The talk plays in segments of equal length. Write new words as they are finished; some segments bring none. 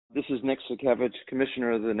This is Nick Sakevich,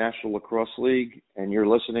 Commissioner of the National Lacrosse League, and you're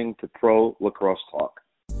listening to Pro Lacrosse Talk.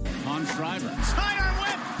 On Schreiber. Sidearm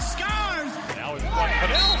whip, scores! Now it's one.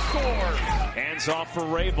 Fidel scores! Hands off for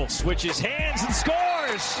Rabel, switches hands and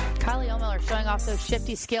scores! Kylie Ohlmiller showing off those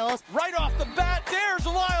shifty skills. Right off the bat, there's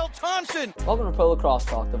Lyle Thompson! Welcome to Pro Lacrosse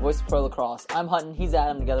Talk, the voice of Pro Lacrosse. I'm Hutton, he's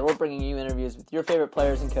Adam. Together we're bringing you interviews with your favorite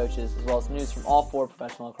players and coaches, as well as news from all 4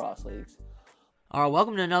 professional lacrosse leagues. All right,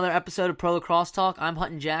 welcome to another episode of Pro Lacrosse Talk. I'm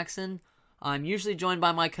Hutton Jackson. I'm usually joined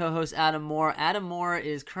by my co-host Adam Moore. Adam Moore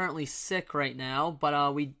is currently sick right now,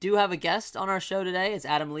 but we do have a guest on our show today. It's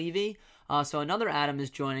Adam Levy. So another Adam is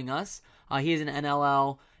joining us. He is an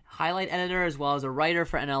NLL highlight editor as well as a writer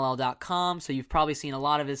for NLL.com, so you've probably seen a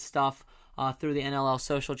lot of his stuff through the NLL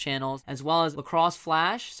social channels, as well as Lacrosse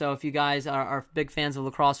Flash. So if you guys are big fans of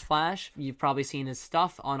Lacrosse Flash, you've probably seen his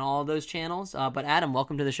stuff on all of those channels. But Adam,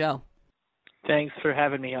 welcome to the show. Thanks for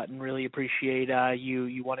having me, Hutton. Really appreciate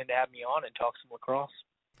you wanting to have me on and talk some lacrosse.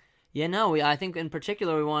 Yeah, no, I think in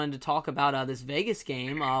particular we wanted to talk about this Vegas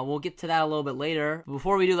game. We'll get to that a little bit later.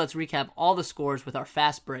 Before we do, let's recap all the scores with our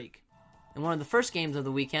fast break. In one of the first games of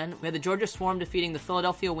the weekend, we had the Georgia Swarm defeating the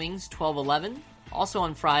Philadelphia Wings 12-11. Also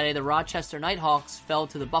on Friday, the Rochester Nighthawks fell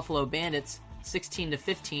to the Buffalo Bandits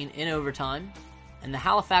 16-15 in overtime. And the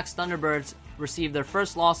Halifax Thunderbirds received their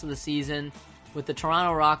first loss of the season, with the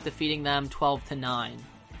Toronto Rock defeating them 12-9.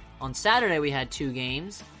 On Saturday, we had 2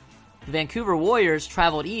 games. The Vancouver Warriors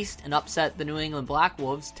traveled east and upset the New England Black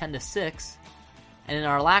Wolves 10-6. And in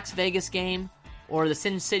our Lax Vegas game, or the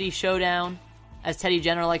Sin City Showdown, as Teddy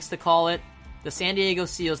Jenner likes to call it, the San Diego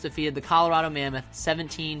Seals defeated the Colorado Mammoth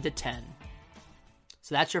 17-10.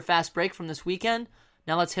 So that's your fast break from this weekend.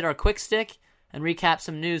 Now let's hit our quick stick and recap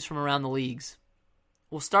some news from around the leagues.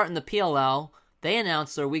 We'll start in the PLL. They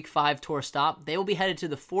announced their Week 5 tour stop. They will be headed to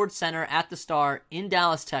the Ford Center at the Star in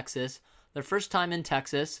Dallas, Texas. Their first time in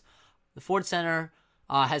Texas. The Ford Center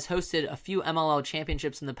has hosted a few MLL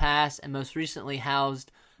championships in the past and most recently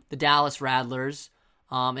housed the Dallas Rattlers.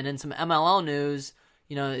 And in some MLL news,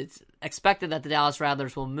 it's expected that the Dallas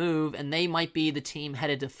Rattlers will move, and they might be the team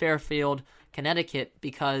headed to Fairfield, Connecticut,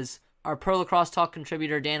 because our Pro Lacrosse Talk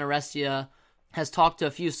contributor Dan Arestia has talked to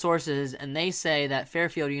a few sources, and they say that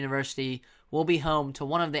Fairfield University will be home to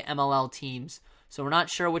one of the MLL teams. So we're not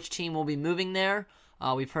sure which team will be moving there.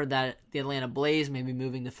 We've heard that the Atlanta Blaze may be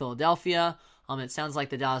moving to Philadelphia. It sounds like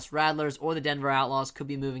the Dallas Rattlers or the Denver Outlaws could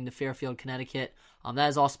be moving to Fairfield, Connecticut. That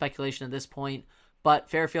is all speculation at this point. But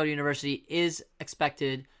Fairfield University is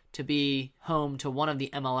expected to be home to one of the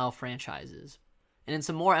MLL franchises. And in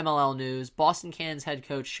some more MLL news, Boston Cannons head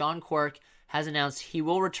coach Sean Quirk has announced he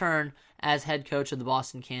will return as head coach of the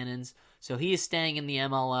Boston Cannons. So he is staying in the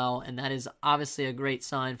MLL, and that is obviously a great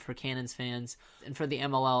sign for Cannons fans and for the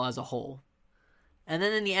MLL as a whole. And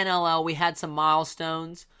then in the NLL, we had some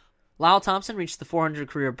milestones. Lyle Thompson reached the 400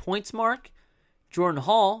 career points mark. Jordan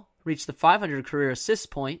Hall reached the 500 career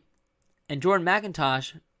assist point. And Jordan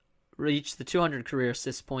McIntosh reached the 200 career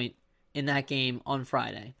assist point in that game on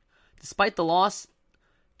Friday. Despite the loss,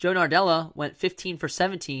 Joe Nardella went 15 for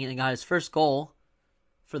 17 and got his first goal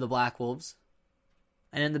for the Black Wolves.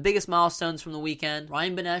 And in the biggest milestones from the weekend,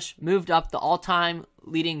 Ryan Benesh moved up the all-time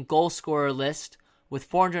leading goal scorer list with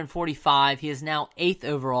 445. He is now 8th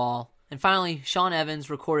overall. And finally, Sean Evans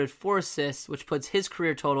recorded 4 assists, which puts his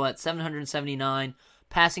career total at 779,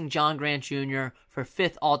 passing John Grant Jr. for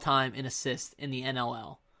 5th all-time in assists in the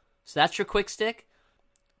NLL. So that's your quick stick.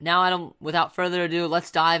 Now, Adam, without further ado,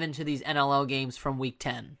 let's dive into these NLL games from Week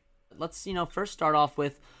 10. Let's, first start off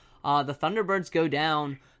with the Thunderbirds go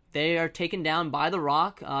down. They are taken down by the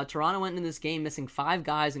Rock. Toronto went into this game missing 5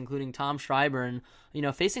 guys, including Tom Schreiber, and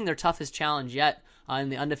facing their toughest challenge yet in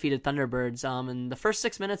the undefeated Thunderbirds. And the first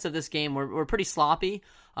 6 minutes of this game were pretty sloppy.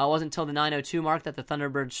 It wasn't until the 9:02 mark that the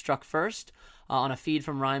Thunderbirds struck first on a feed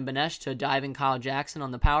from Ryan Benesh to diving Kyle Jackson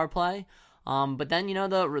on the power play. But then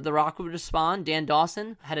the Rock would respond. Dan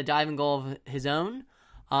Dawson had a diving goal of his own.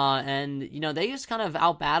 And they just kind of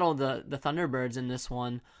outbattled the Thunderbirds in this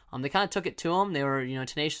one. They kind of took it to them. They were,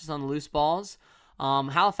 tenacious on the loose balls.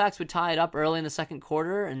 Halifax would tie it up early in the second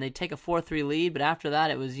quarter, and they'd take a 4-3 lead. But after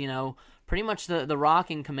that, it was, pretty much the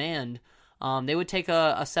Rock in command. They would take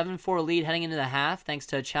a 7-4 lead heading into the half, thanks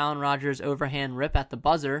to Challen Rogers' overhand rip at the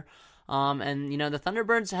buzzer. And the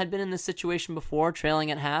Thunderbirds had been in this situation before,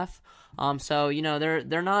 trailing at half. So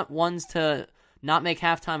they're not ones to not make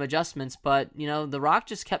halftime adjustments, but the Rock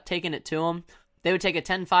just kept taking it to them. They would take a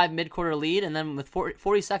 10-5 mid-quarter lead, and then with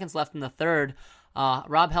 40 seconds left in the third,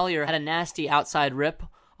 Rob Hellier had a nasty outside rip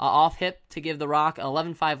off hip to give the Rock an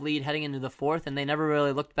 11-5 lead heading into the fourth, and they never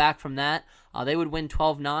really looked back from that. They would win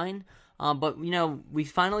 12-9. But, we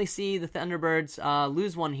finally see the Thunderbirds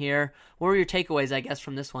lose one here. What were your takeaways, I guess,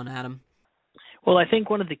 from this one, Adam? Well, I think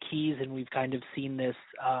one of the keys, and we've kind of seen this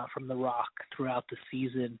from the Rock throughout the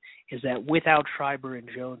season, is that without Schreiber and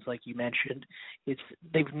Jones, like you mentioned,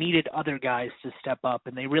 they've needed other guys to step up,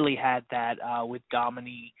 and they really had that with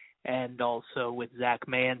Domini and also with Zach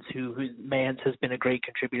Mans, who Mans has been a great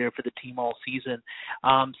contributor for the team all season.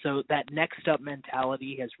 So that next up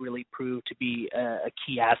mentality has really proved to be a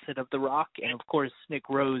key asset of the Rock. And of course, Nick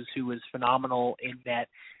Rose, who was phenomenal in net,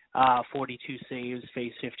 42 saves,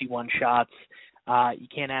 faced 51 shots. You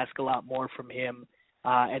can't ask a lot more from him.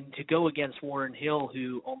 And to go against Warren Hill,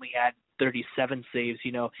 who only had 37 saves,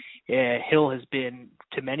 Hill has been,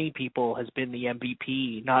 to many people, has been the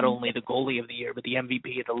MVP, not only the goalie of the year, but the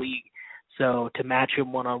MVP of the league. So to match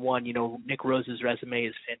him one-on-one, Nick Rose's resume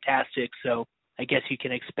is fantastic. So I guess you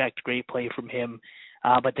can expect great play from him.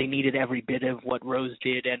 But they needed every bit of what Rose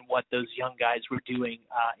did and what those young guys were doing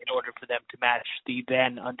in order for them to match the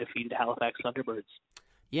then undefeated Halifax Thunderbirds.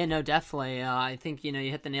 Yeah, no, definitely. I think, you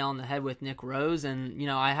hit the nail on the head with Nick Rose, and,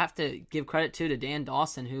 I have to give credit, to Dan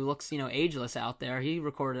Dawson, who looks, ageless out there. He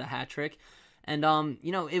recorded a hat trick. And,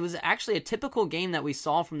 it was actually a typical game that we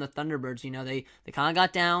saw from the Thunderbirds. They kind of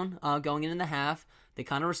got down going into the half. They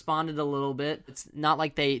kind of responded a little bit. It's not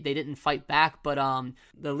like they didn't fight back, but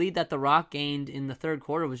the lead that the Rock gained in the third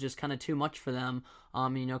quarter was just kind of too much for them.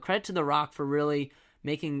 Credit to the Rock for really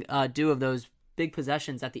making do of those big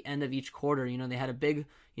possessions at the end of each quarter. They had a big,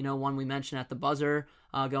 one we mentioned at the buzzer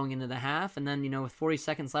going into the half, and then, with 40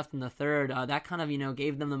 seconds left in the third, that kind of,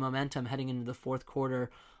 gave them the momentum heading into the fourth quarter,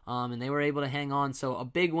 and they were able to hang on. So a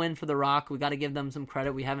big win for the Rock. We got to give them some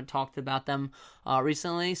credit. We haven't talked about them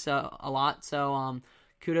recently a lot, so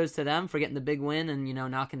kudos to them for getting the big win and,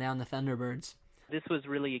 knocking down the Thunderbirds. This was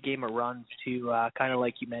really a game of runs too, kind of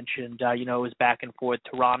like you mentioned. It was back and forth.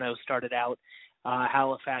 Toronto started out.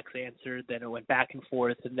 Halifax answered, then it went back and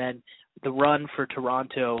forth, and then the run for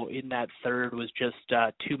Toronto in that third was just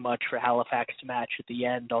too much for Halifax to match at the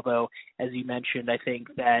end, although, as you mentioned, I think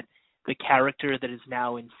that the character that is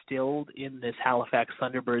now instilled in this Halifax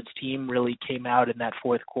Thunderbirds team really came out in that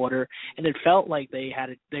fourth quarter, and it felt like they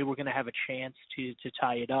were going to have a chance to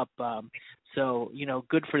tie it up. So,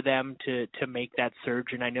 good for them to make that surge,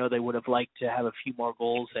 and I know they would have liked to have a few more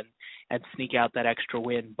goals and sneak out that extra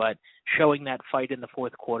win, but showing that fight in the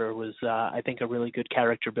fourth quarter was, I think, a really good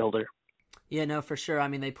character builder. Yeah, no, for sure. I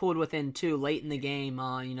mean, they pulled within two late in the game,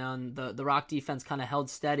 and the Rock defense kind of held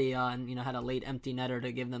steady and, had a late empty netter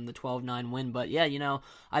to give them the 12-9 win. But, yeah,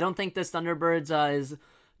 I don't think this Thunderbirds is,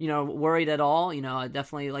 worried at all.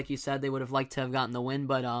 Definitely, like you said, they would have liked to have gotten the win,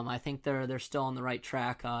 but I think they're still on the right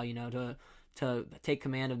track, to take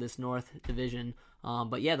command of this North Division.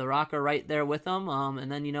 But, yeah, the Rock are right there with them.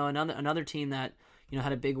 And then, another team that,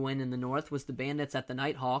 had a big win in the North was the Bandits at the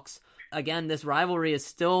Nighthawks. Again, this rivalry is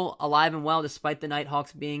still alive and well despite the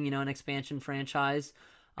Nighthawks being, an expansion franchise.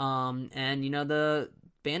 And, the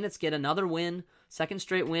Bandits get another win, second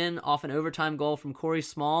straight win off an overtime goal from Corey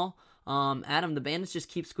Small. Adam, the Bandits just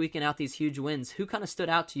keep squeaking out these huge wins. Who kind of stood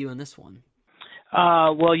out to you in this one?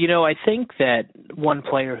 Well, I think that one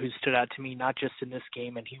player who stood out to me, not just in this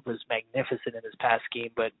game, and he was magnificent in his past game,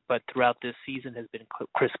 but throughout this season has been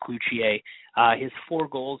Chris Cloutier. His 4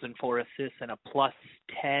 goals and 4 assists and a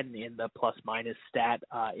 +10 in the plus-minus stat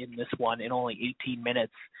in this one in only 18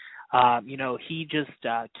 minutes. He just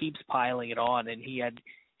keeps piling it on, and he had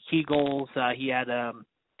key goals. He had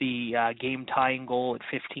the game-tying goal at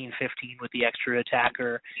 15-15 with the extra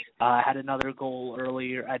attacker, had another goal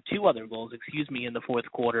earlier, had 2 other goals, in the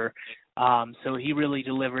fourth quarter. So he really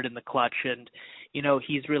delivered in the clutch, and,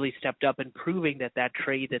 he's really stepped up and proving that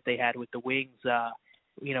trade that they had with the Wings,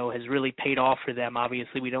 has really paid off for them.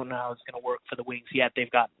 Obviously, we don't know how it's going to work for the Wings yet. They've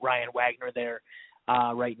got Ryan Wagner there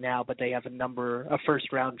right now, but they have a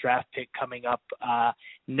first-round draft pick coming up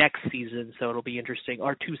next season, so it'll be interesting,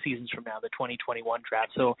 or 2 seasons from now, the 2021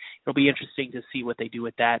 draft. So it'll be interesting to see what they do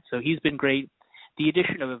with that. So he's been great. The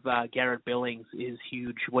addition of Garrett Billings is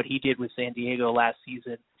huge. What he did with San Diego last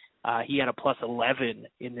season, he had a +11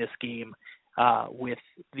 in this game with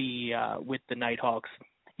the Nighthawks.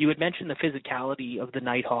 You had mentioned the physicality of the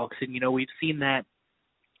Nighthawks, and we've seen that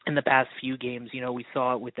in the past few games. We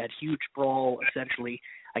saw it with that huge brawl, essentially,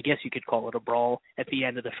 I guess you could call it a brawl, at the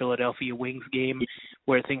end of the Philadelphia Wings game,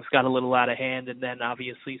 where things got a little out of hand, and then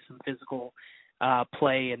obviously some physical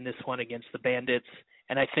play in this one against the Bandits.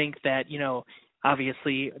 And I think that,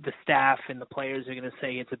 obviously the staff and the players are going to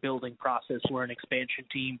say it's a building process. We're an expansion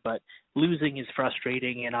team, but losing is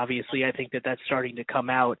frustrating, and obviously I think that that's starting to come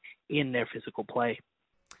out in their physical play.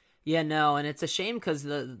 Yeah, no, and it's a shame because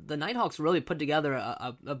the Nighthawks really put together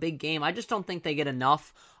a big game. I just don't think they get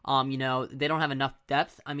enough. They don't have enough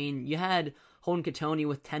depth. I mean, you had Holden Cattoni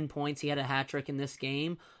with 10 points. He had a hat trick in this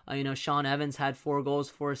game. Sean Evans had 4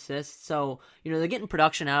 goals, 4 assists. So, they're getting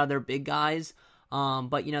production out of their big guys.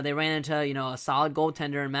 But they ran into, a solid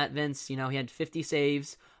goaltender in Matt Vince. He had 50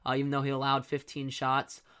 saves, even though he allowed 15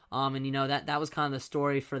 shots. That was kind of the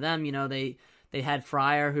story for them. They had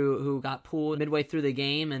Fryer who got pulled midway through the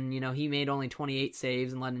game, and he made only 28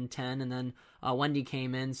 saves and let in 10, and then Wendy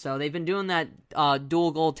came in. So they've been doing that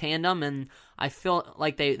dual goal tandem, and I feel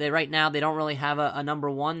like they right now they don't really have a number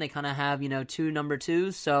one. They kind of have 2 number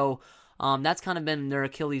twos. So that's kind of been their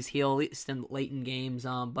Achilles heel, at least in late in games.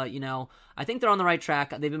 But I think they're on the right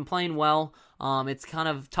track. They've been playing well. It's kind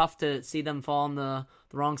of tough to see them fall on the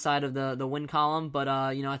wrong side of the win column, but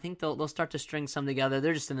I think they'll start to string some together.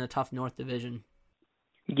 They're just in a tough North Division.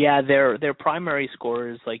 Yeah, their primary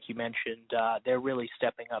scorers, like you mentioned, they're really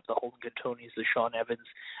stepping up. The Holden Cattonis, the Sean Evans.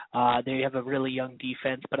 They have a really young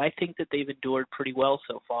defense, but I think that they've endured pretty well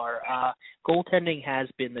so far. Goaltending has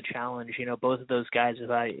been the challenge. Both of those guys,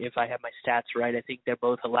 if I have my stats right, I think they're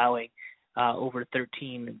both allowing over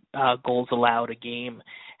 13 goals allowed a game,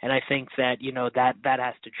 and I think that that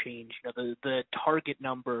has to change. The target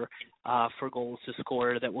number for goals to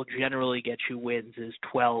score that will generally get you wins is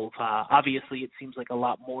 12. Obviously, it seems like a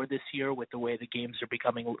lot more this year with the way the games are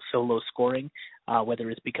becoming so low scoring, whether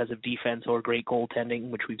it's because of defense or great goaltending,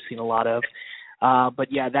 which we've seen a lot of.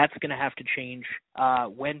 But yeah, that's going to have to change.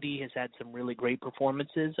 Wendy has had some really great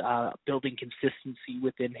performances. Building consistency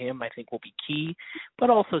within him, I think, will be key. But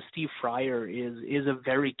also Steve Fryer is a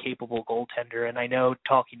very capable goaltender. And I know,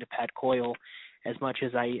 talking to Pat Coyle, as much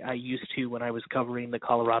as I used to when I was covering the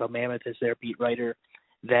Colorado Mammoth as their beat writer,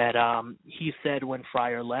 that he said when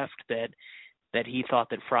Fryer left that he thought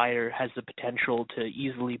that Fryer has the potential to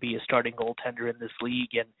easily be a starting goaltender in this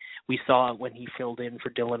league. And we saw it when he filled in for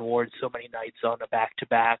Dylan Ward so many nights on a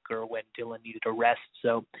back-to-back, or when Dylan needed a rest.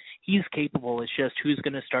 So he's capable. It's just who's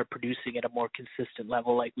going to start producing at a more consistent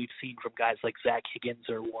level, like we've seen from guys like Zach Higgins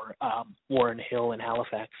or Warren Hill in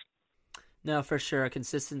Halifax. No, for sure.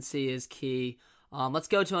 Consistency is key. Let's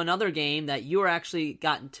go to another game that you were actually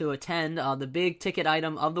gotten to attend. The big ticket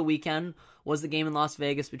item of the weekend was the game in Las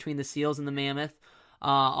Vegas between the Seals and the Mammoth.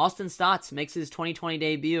 Austin Stotts makes his 2020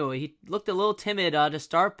 debut. He looked a little timid to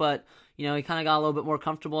start, but he kind of got a little bit more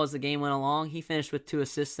comfortable as the game went along. He finished with 2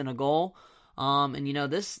 assists and a goal.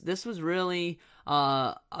 This was really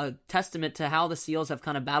a testament to how the Seals have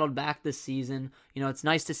kind of battled back this season. It's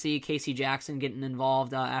nice to see Casey Jackson getting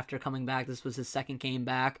involved after coming back. This was his second game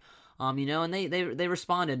back. And they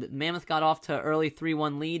responded. Mammoth got off to an early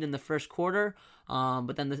 3-1 lead in the first quarter,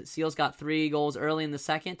 but then the Seals got 3 goals early in the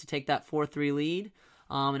second to take that 4-3 lead,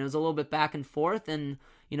 and it was a little bit back and forth. And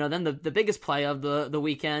then the biggest play of the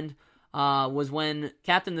weekend was when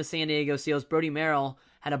captain of the San Diego Seals, Brody Merrill,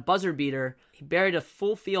 had a buzzer beater. He buried a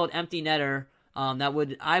full field empty netter.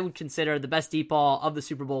 I would consider the best deep ball of the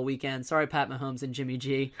Super Bowl weekend. Sorry, Pat Mahomes and Jimmy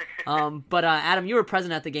G. But Adam, you were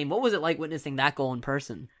present at the game. What was it like witnessing that goal in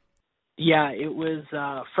person? Yeah, it was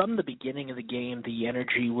from the beginning of the game, the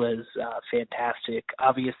energy was fantastic.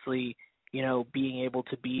 Obviously, being able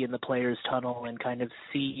to be in the players' tunnel and kind of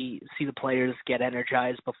see the players get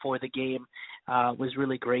energized before the game was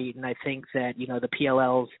really great. And I think that, the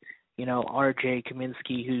PLL's, RJ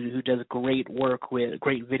Kaminsky, who does great work with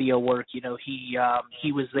great video work,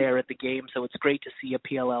 he was there at the game, so it's great to see a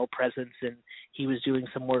PLL presence, and he was doing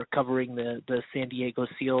some work covering the San Diego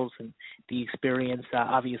Seals and the experience.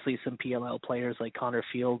 Obviously, some PLL players like Connor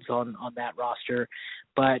Fields on that roster,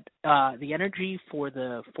 but the energy for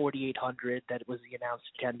the 4,800 that was the announced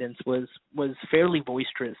attendance was fairly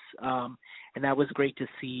boisterous. And that was great to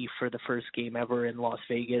see for the first game ever in Las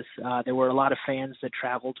Vegas. There were a lot of fans that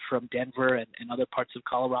traveled from Denver and other parts of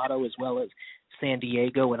Colorado, as well as San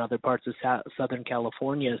Diego and other parts of Southern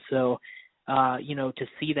California. So, to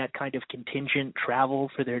see that kind of contingent travel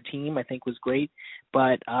for their team, I think was great.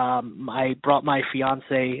 But I brought my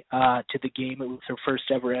fiance to the game. It was her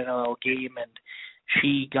first ever NLL game, and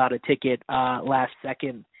she got a ticket last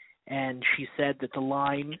second. And she said that the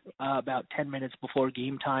line about 10 minutes before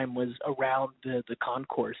game time was around the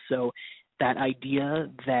concourse. So that idea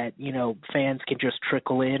that, fans can just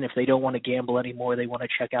trickle in if they don't want to gamble anymore, they want to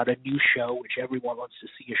check out a new show, which everyone wants to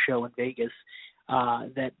see a show in Vegas,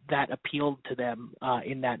 that appealed to them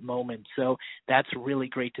in that moment. So that's really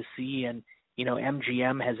great to see. And,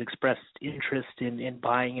 MGM has expressed interest in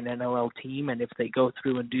buying an NLL team, and if they go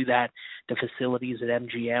through and do that, the facilities at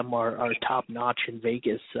MGM are top-notch in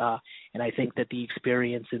Vegas. And I think that the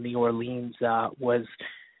experience in New Orleans was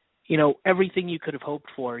everything you could have hoped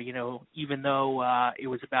for. Even though it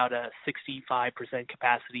was about a 65%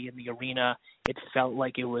 capacity in the arena, it felt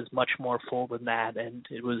like it was much more full than that, and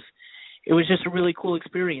it was just a really cool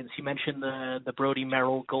experience. You mentioned the Brody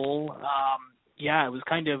Merrill goal. Yeah, it was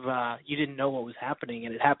kind of you didn't know what was happening,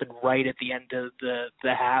 and it happened right at the end of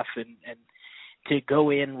the half, and to go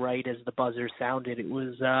in right as the buzzer sounded, it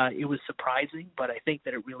was surprising, but I think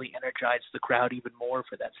that it really energized the crowd even more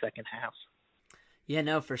for that second half. Yeah,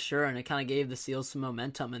 no, for sure, and it kind of gave the Seals some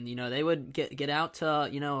momentum, and they would get out to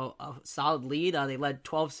a solid lead. They led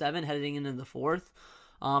 12-7 heading into the fourth,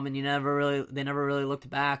 and they never really looked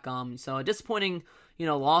back. So a disappointing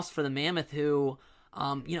loss for the Mammoth, who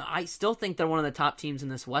I still think they're one of the top teams in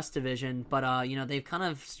this West Division, but they've kind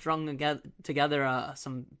of strung together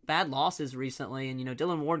some bad losses recently, and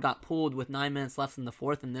Dylan Ward got pulled with 9 minutes left in the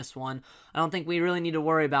fourth in this one. I don't think we really need to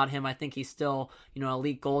worry about him. I think he's still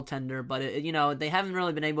elite goaltender, but they haven't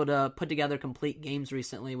really been able to put together complete games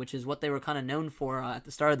recently, which is what they were kind of known for at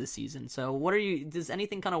the start of the season. So does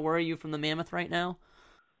anything kind of worry you from the Mammoth right now?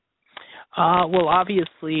 Well,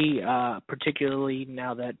 obviously, particularly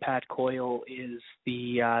now that Pat Coyle is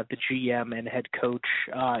the GM and head coach,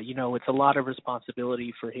 it's a lot of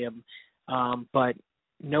responsibility for him. But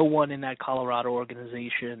no one in that Colorado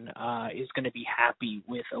organization is going to be happy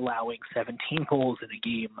with allowing 17 goals in a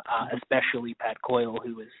game, especially Pat Coyle,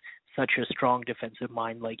 who is such a strong defensive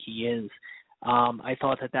mind like he is. I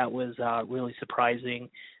thought that was really surprising.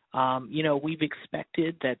 We've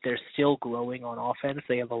expected that they're still growing on offense.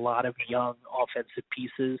 They have a lot of young offensive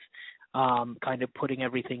pieces, kind of putting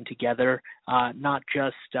everything together, not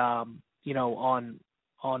just, on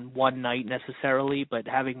one night necessarily, but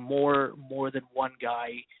having more than one guy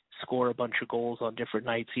score a bunch of goals on different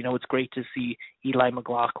nights. It's great to see Eli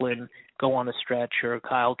McLaughlin go on a stretch or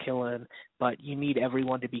Kyle Killen, but you need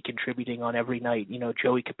everyone to be contributing on every night.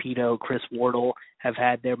 Joey Capito, Chris Wardle have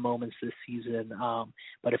had their moments this season.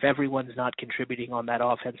 But if everyone's not contributing on that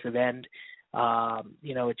offensive end,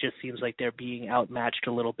 it just seems like they're being outmatched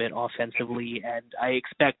a little bit offensively, and I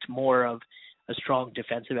expect more of a strong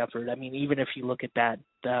defensive effort. I mean, even if you look at that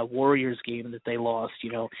Warriors game that they lost,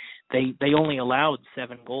 they only allowed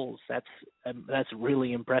 7 goals. That's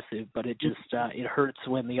really impressive, but it just it hurts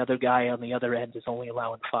when the other guy on the other end is only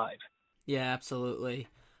allowing 5. Yeah, absolutely.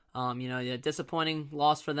 Disappointing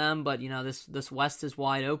loss for them, but this West is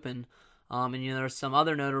wide open. And there's some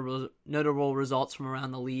other notable results from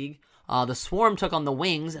around the league. The Swarm took on the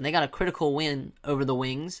Wings, and they got a critical win over the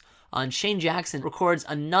Wings. And Shane Jackson records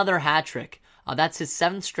another hat trick. That's his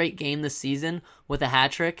 7th straight game this season with a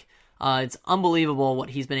hat trick. It's unbelievable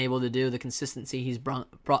what he's been able to do. The consistency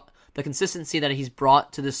that he's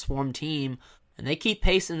brought to this Swarm team, and they keep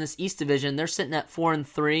pace in this East Division. They're sitting at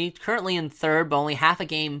 4-3, currently in third, but only half a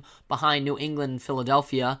game behind New England and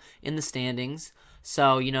Philadelphia in the standings.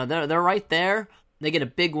 So they're right there. They get a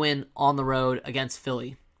big win on the road against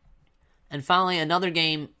Philly. And finally, another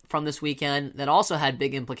game from this weekend that also had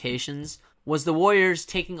big implications was the Warriors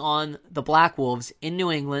taking on the Black Wolves in New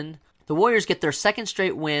England. The Warriors get their 2nd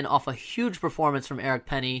straight win off a huge performance from Eric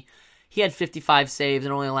Penny. He had 55 saves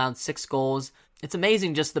and only allowed 6 goals. It's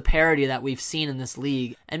amazing just the parity that we've seen in this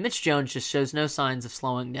league. And Mitch Jones just shows no signs of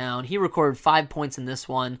slowing down. He recorded 5 points in this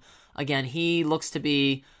one. Again, he looks to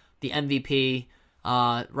be the MVP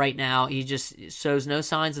right now. He just shows no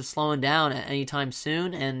signs of slowing down at any time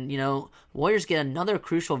soon. And, Warriors get another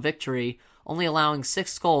crucial victory, only allowing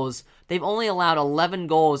 6 goals. They've only allowed 11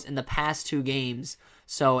 goals in the past 2 games.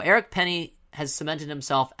 So Eric Penny has cemented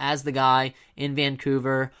himself as the guy in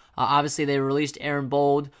Vancouver. Obviously, they released Aaron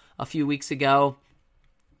Bold a few weeks ago.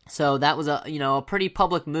 So that was a pretty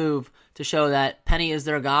public move to show that Penny is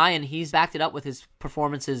their guy, and he's backed it up with his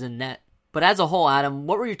performances in net. But as a whole, Adam,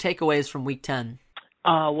 what were your takeaways from Week 10?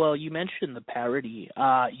 Well, you mentioned the parity.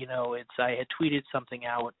 I had tweeted something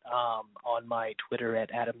out on my Twitter at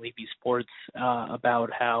Adam Levy Sports about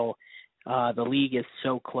how the league is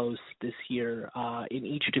so close this year. In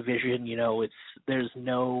each division, there's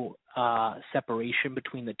no separation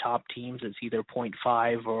between the top teams. It's either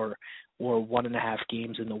 0.5 or 1.5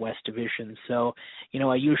 games in the West Division. So,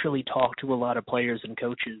 I usually talk to a lot of players and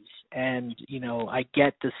coaches, and, I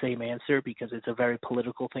get the same answer because it's a very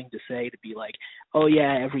political thing to say, to be like, oh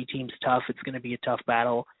yeah, every team's tough. It's going to be a tough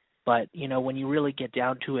battle. But, when you really get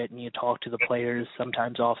down to it and you talk to the players,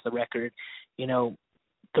 sometimes off the record,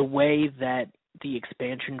 the way that the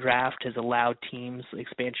expansion draft has allowed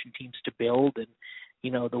expansion teams to build and,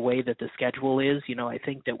 the way that the schedule is, I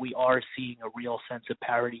think that we are seeing a real sense of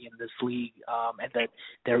parity in this league, and that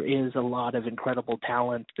there is a lot of incredible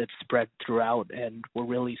talent that's spread throughout, and we're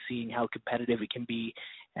really seeing how competitive it can be.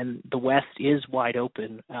 And the West is wide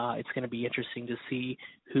open. It's going to be interesting to see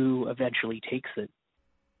who eventually takes it.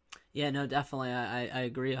 Yeah, no, definitely. I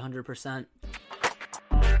agree 100%.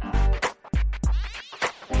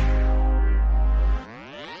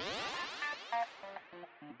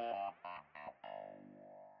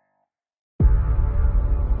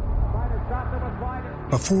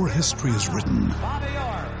 Before history is written,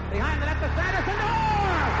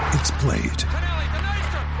 it's played.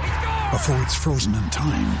 Before it's frozen in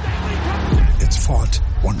time, it's fought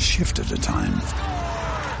one shift at a time.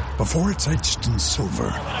 Before it's etched in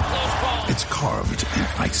silver, it's carved in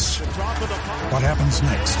ice. What happens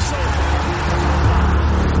next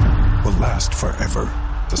will last forever.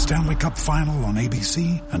 The Stanley Cup Final on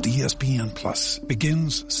ABC and ESPN Plus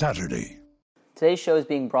begins Saturday. Today's show is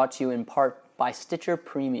being brought to you in part by Stitcher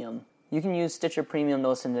Premium. You can use Stitcher Premium to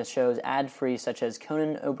listen to shows ad-free such as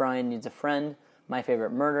Conan O'Brien Needs a Friend, My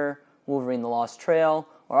Favorite Murder, Wolverine the Lost Trail,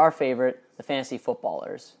 or our favorite, The Fantasy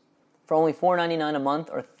Footballers. For only $4.99 a month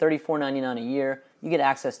or $34.99 a year, you get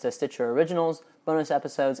access to Stitcher Originals, bonus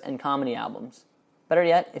episodes, and comedy albums. Better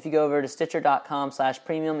yet, if you go over to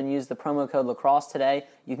Stitcher.com/premium and use the promo code lacrosse today,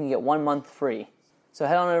 you can get 1 month free. So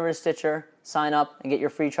head on over to Stitcher, sign up, and get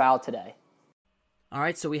your free trial today. All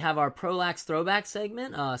right, so we have our Prolax Throwback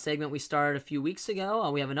segment, a segment we started a few weeks ago.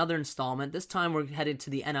 We have another installment. This time we're headed to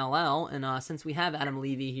the NLL, and since we have Adam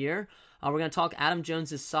Levy here, we're going to talk Adam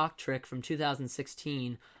Jones' sock trick from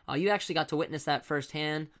 2016. You actually got to witness that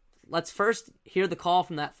firsthand. Let's first hear the call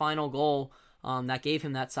from that final goal that gave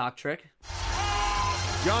him that sock trick.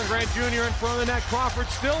 John Grant Jr. in front of the net. Crawford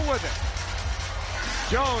still with it.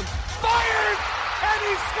 Jones fires, and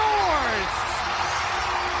he scores!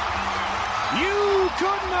 You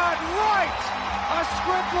could not write a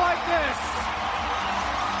script like this.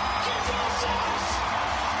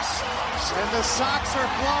 And the socks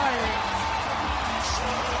are flying.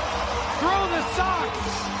 Throw the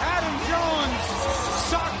socks. Adam Jones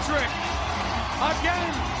sock trick.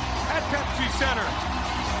 Again at Pepsi Center.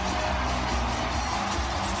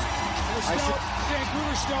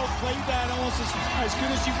 Vancouver Snow played that almost as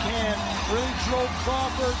good as you can. Really drove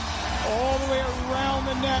Crawford all the way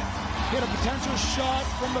around the net. Hit a potential shot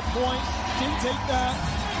from the point. Didn't take that.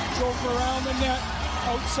 Drove around the net.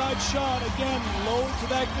 Outside shot. Again, low to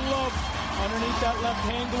that glove. Underneath that left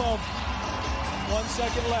hand glove. 1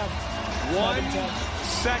 second left. 1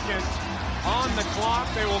 second on the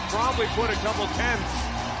clock. They will probably put a couple tenths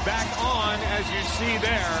back on, as you see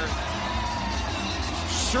there.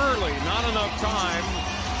 Surely not enough time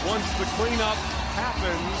once the cleanup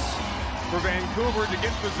happens for Vancouver to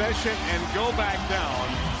get possession and go back down.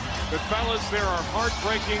 But fellas, there are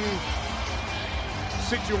heartbreaking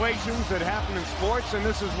situations that happen in sports, and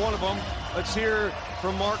this is one of them. Let's hear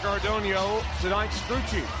from Mark Ardonio tonight,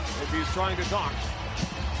 Strucci, if he's trying to talk.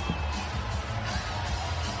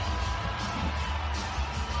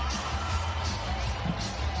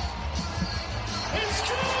 It's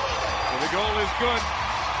good! So the goal is good.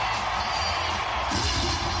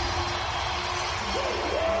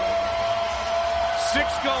 Six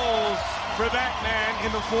goals for that man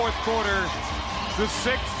in the fourth quarter. The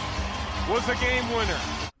sixth was a game winner.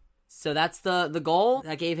 So that's the goal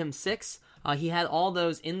that gave him 6. He had all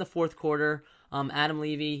those in the fourth quarter. Adam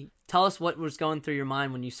Levy, tell us what was going through your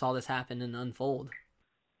mind when you saw this happen and unfold.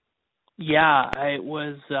 Yeah, it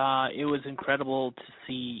was incredible to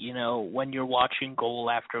see, when you're watching goal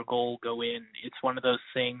after goal go in, it's one of those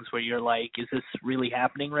things where you're like, is this really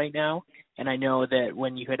happening right now? And I know that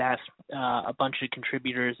when you had asked a bunch of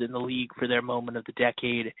contributors in the league for their moment of the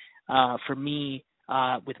decade, for me,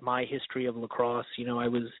 with my history of lacrosse, I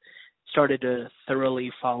started to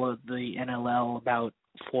thoroughly follow the NLL about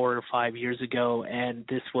 4 or 5 years ago, and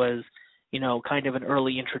this was kind of an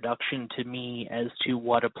early introduction to me as to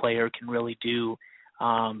what a player can really do.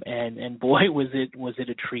 And boy, was it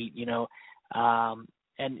a treat,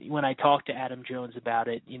 and when I talked to Adam Jones about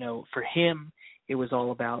it, for him, it was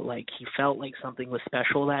all about he felt like something was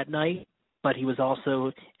special that night, but he was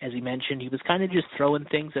also, as he mentioned, he was kind of just throwing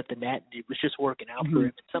things at the net. It was just working out for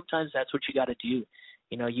him. Sometimes that's what you got to do.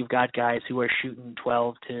 You've got guys who are shooting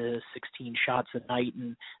 12 to 16 shots a night,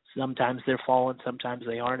 and sometimes they're falling, sometimes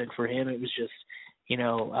they aren't. And for him, it was just,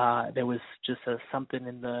 there was just something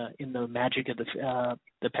in the magic of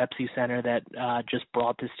the Pepsi Center that just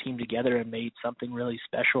brought this team together and made something really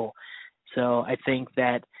special. So I think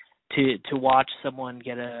that to watch someone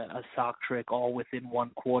get a sock trick all within one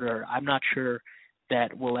quarter, I'm not sure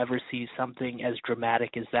that we'll ever see something as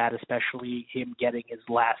dramatic as that, especially him getting his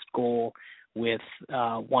last goal with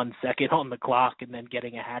 1 second on the clock and then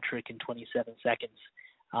getting a hat trick in 27 seconds.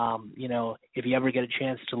 If you ever get a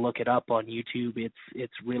chance to look it up on YouTube,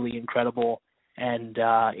 it's really incredible. And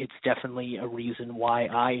it's definitely a reason why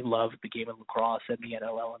I love the game of lacrosse and the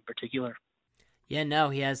NLL in particular. Yeah, no,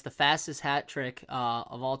 he has the fastest hat trick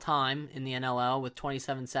of all time in the NLL with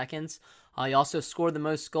 27 seconds. He also scored the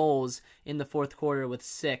most goals in the fourth quarter with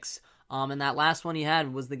 6. And that last one he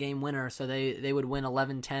had was the game winner, so they would win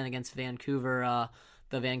 11-10 against Vancouver,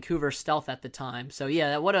 the Vancouver Stealth at the time. So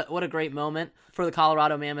yeah, what a great moment for the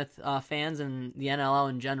Colorado Mammoth fans and the NLL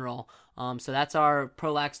in general. So that's our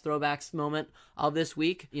Prolax Throwbacks moment of this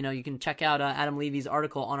week. You can check out Adam Levy's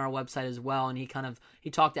article on our website as well, and he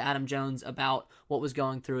talked to Adam Jones about what was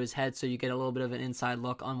going through his head, so you get a little bit of an inside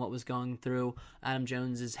look on what was going through Adam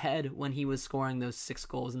Jones's head when he was scoring those 6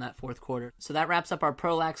 goals in that fourth quarter. So that wraps up our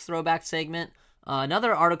Prolax Throwback segment.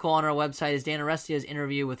 Another article on our website is Dan Arestia's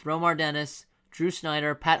interview with Romar Dennis, Drew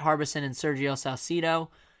Snyder, Pat Harbison, and Sergio Salcido.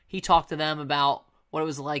 He talked to them about what it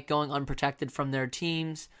was like going unprotected from their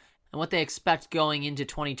teams and what they expect going into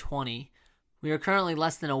 2020. We are currently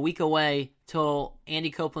less than a week away till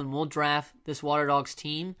Andy Copeland will draft this Water Dogs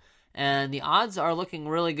team, and the odds are looking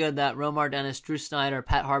really good that Romar Dennis, Drew Snyder,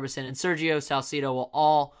 Pat Harbison, and Sergio Salcido will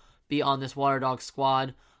all be on this Water Dogs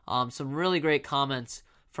squad. Some really great comments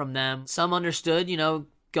from them. Some understood,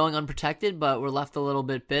 going unprotected, but were left a little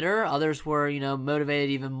bit bitter. Others were,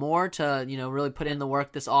 motivated even more to, really put in the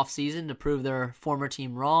work this offseason to prove their former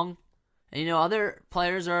team wrong. And, other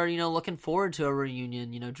players are, looking forward to a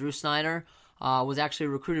reunion. Drew Snyder was actually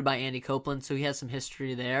recruited by Andy Copeland, so he has some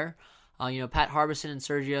history there. Pat Harbison and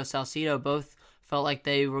Sergio Salcido both felt like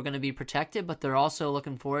they were going to be protected, but they're also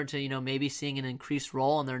looking forward to, maybe seeing an increased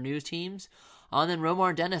role on their new teams. And then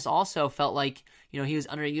Romar Dennis also felt like, he was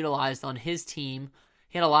underutilized on his team.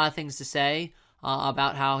 He had a lot of things to say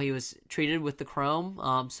about how he was treated with the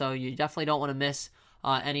Chrome, so you definitely don't want to miss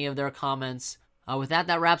any of their comments. With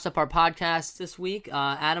that wraps up our podcast this week.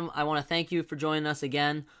 Adam, I want to thank you for joining us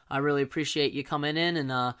again. I really appreciate you coming in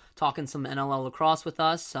and talking some NLL lacrosse with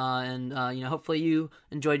us, and hopefully you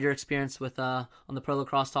enjoyed your experience with on the Pro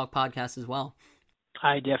Lacrosse Talk podcast as well.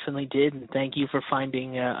 I definitely did, and thank you for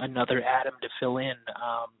finding another Adam to fill in.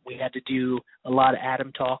 We had to do a lot of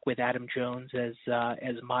Adam talk with Adam Jones as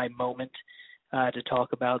my moment to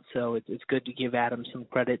talk about, so it's good to give Adam some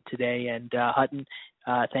credit today. And Hutton,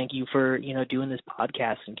 thank you for doing this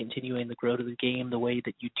podcast and continuing the growth of the game the way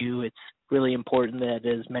that you do. It's really important that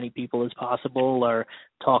as many people as possible are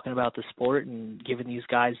talking about the sport and giving these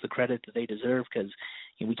guys the credit that they deserve, because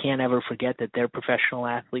we can't ever forget that they're professional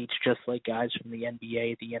athletes just like guys from the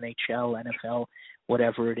NBA, the NHL, NFL,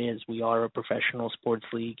 whatever it is. We are a professional sports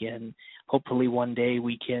league, and hopefully one day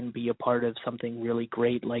we can be a part of something really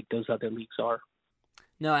great like those other leagues are.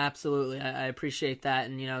 No, absolutely. I appreciate that.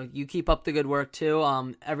 And, you keep up the good work too.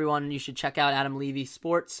 Everyone, you should check out Adam Levy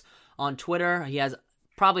Sports on Twitter. He has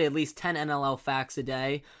probably at least 10 NLL facts a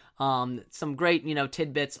day. Some great,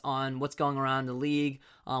 tidbits on what's going around the league,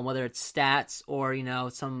 whether it's stats or,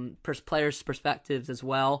 some players' perspectives as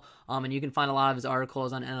well. And you can find a lot of his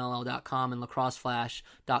articles on NLL.com and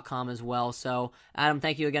lacrosseflash.com as well. So, Adam,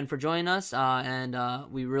 thank you again for joining us,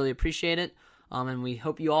 and we really appreciate it. And we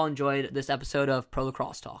hope you all enjoyed this episode of Pro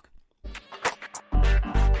Lacrosse Talk.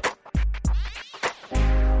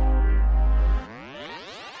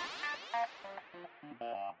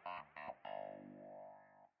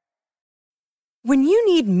 When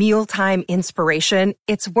you need mealtime inspiration,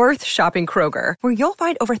 it's worth shopping Kroger, where you'll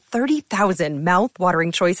find over 30,000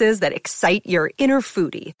 mouth-watering choices that excite your inner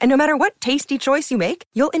foodie. And no matter what tasty choice you make,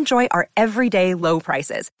 you'll enjoy our everyday low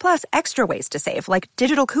prices, plus extra ways to save, like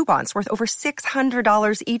digital coupons worth over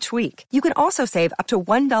 $600 each week. You can also save up to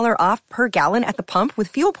 $1 off per gallon at the pump with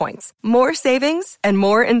fuel points. More savings and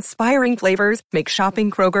more inspiring flavors make shopping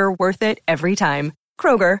Kroger worth it every time.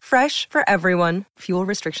 Kroger, fresh for everyone. Fuel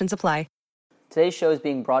restrictions apply. Today's show is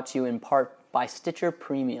being brought to you in part by Stitcher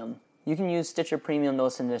Premium. You can use Stitcher Premium to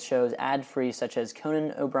listen to shows ad-free such as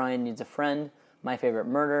Conan O'Brien Needs a Friend, My Favorite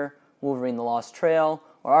Murder, Wolverine the Lost Trail,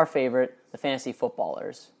 or our favorite, The Fantasy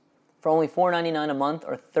Footballers. For only $4.99 a month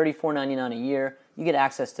or $34.99 a year, you get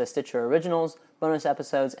access to Stitcher Originals, bonus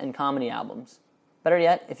episodes, and comedy albums. Better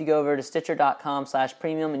yet, if you go over to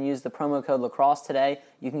Stitcher.com/premium and use the promo code lacrosse today,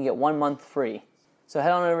 you can get 1 month free. So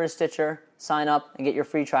head on over to Stitcher, sign up, and get your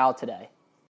free trial today.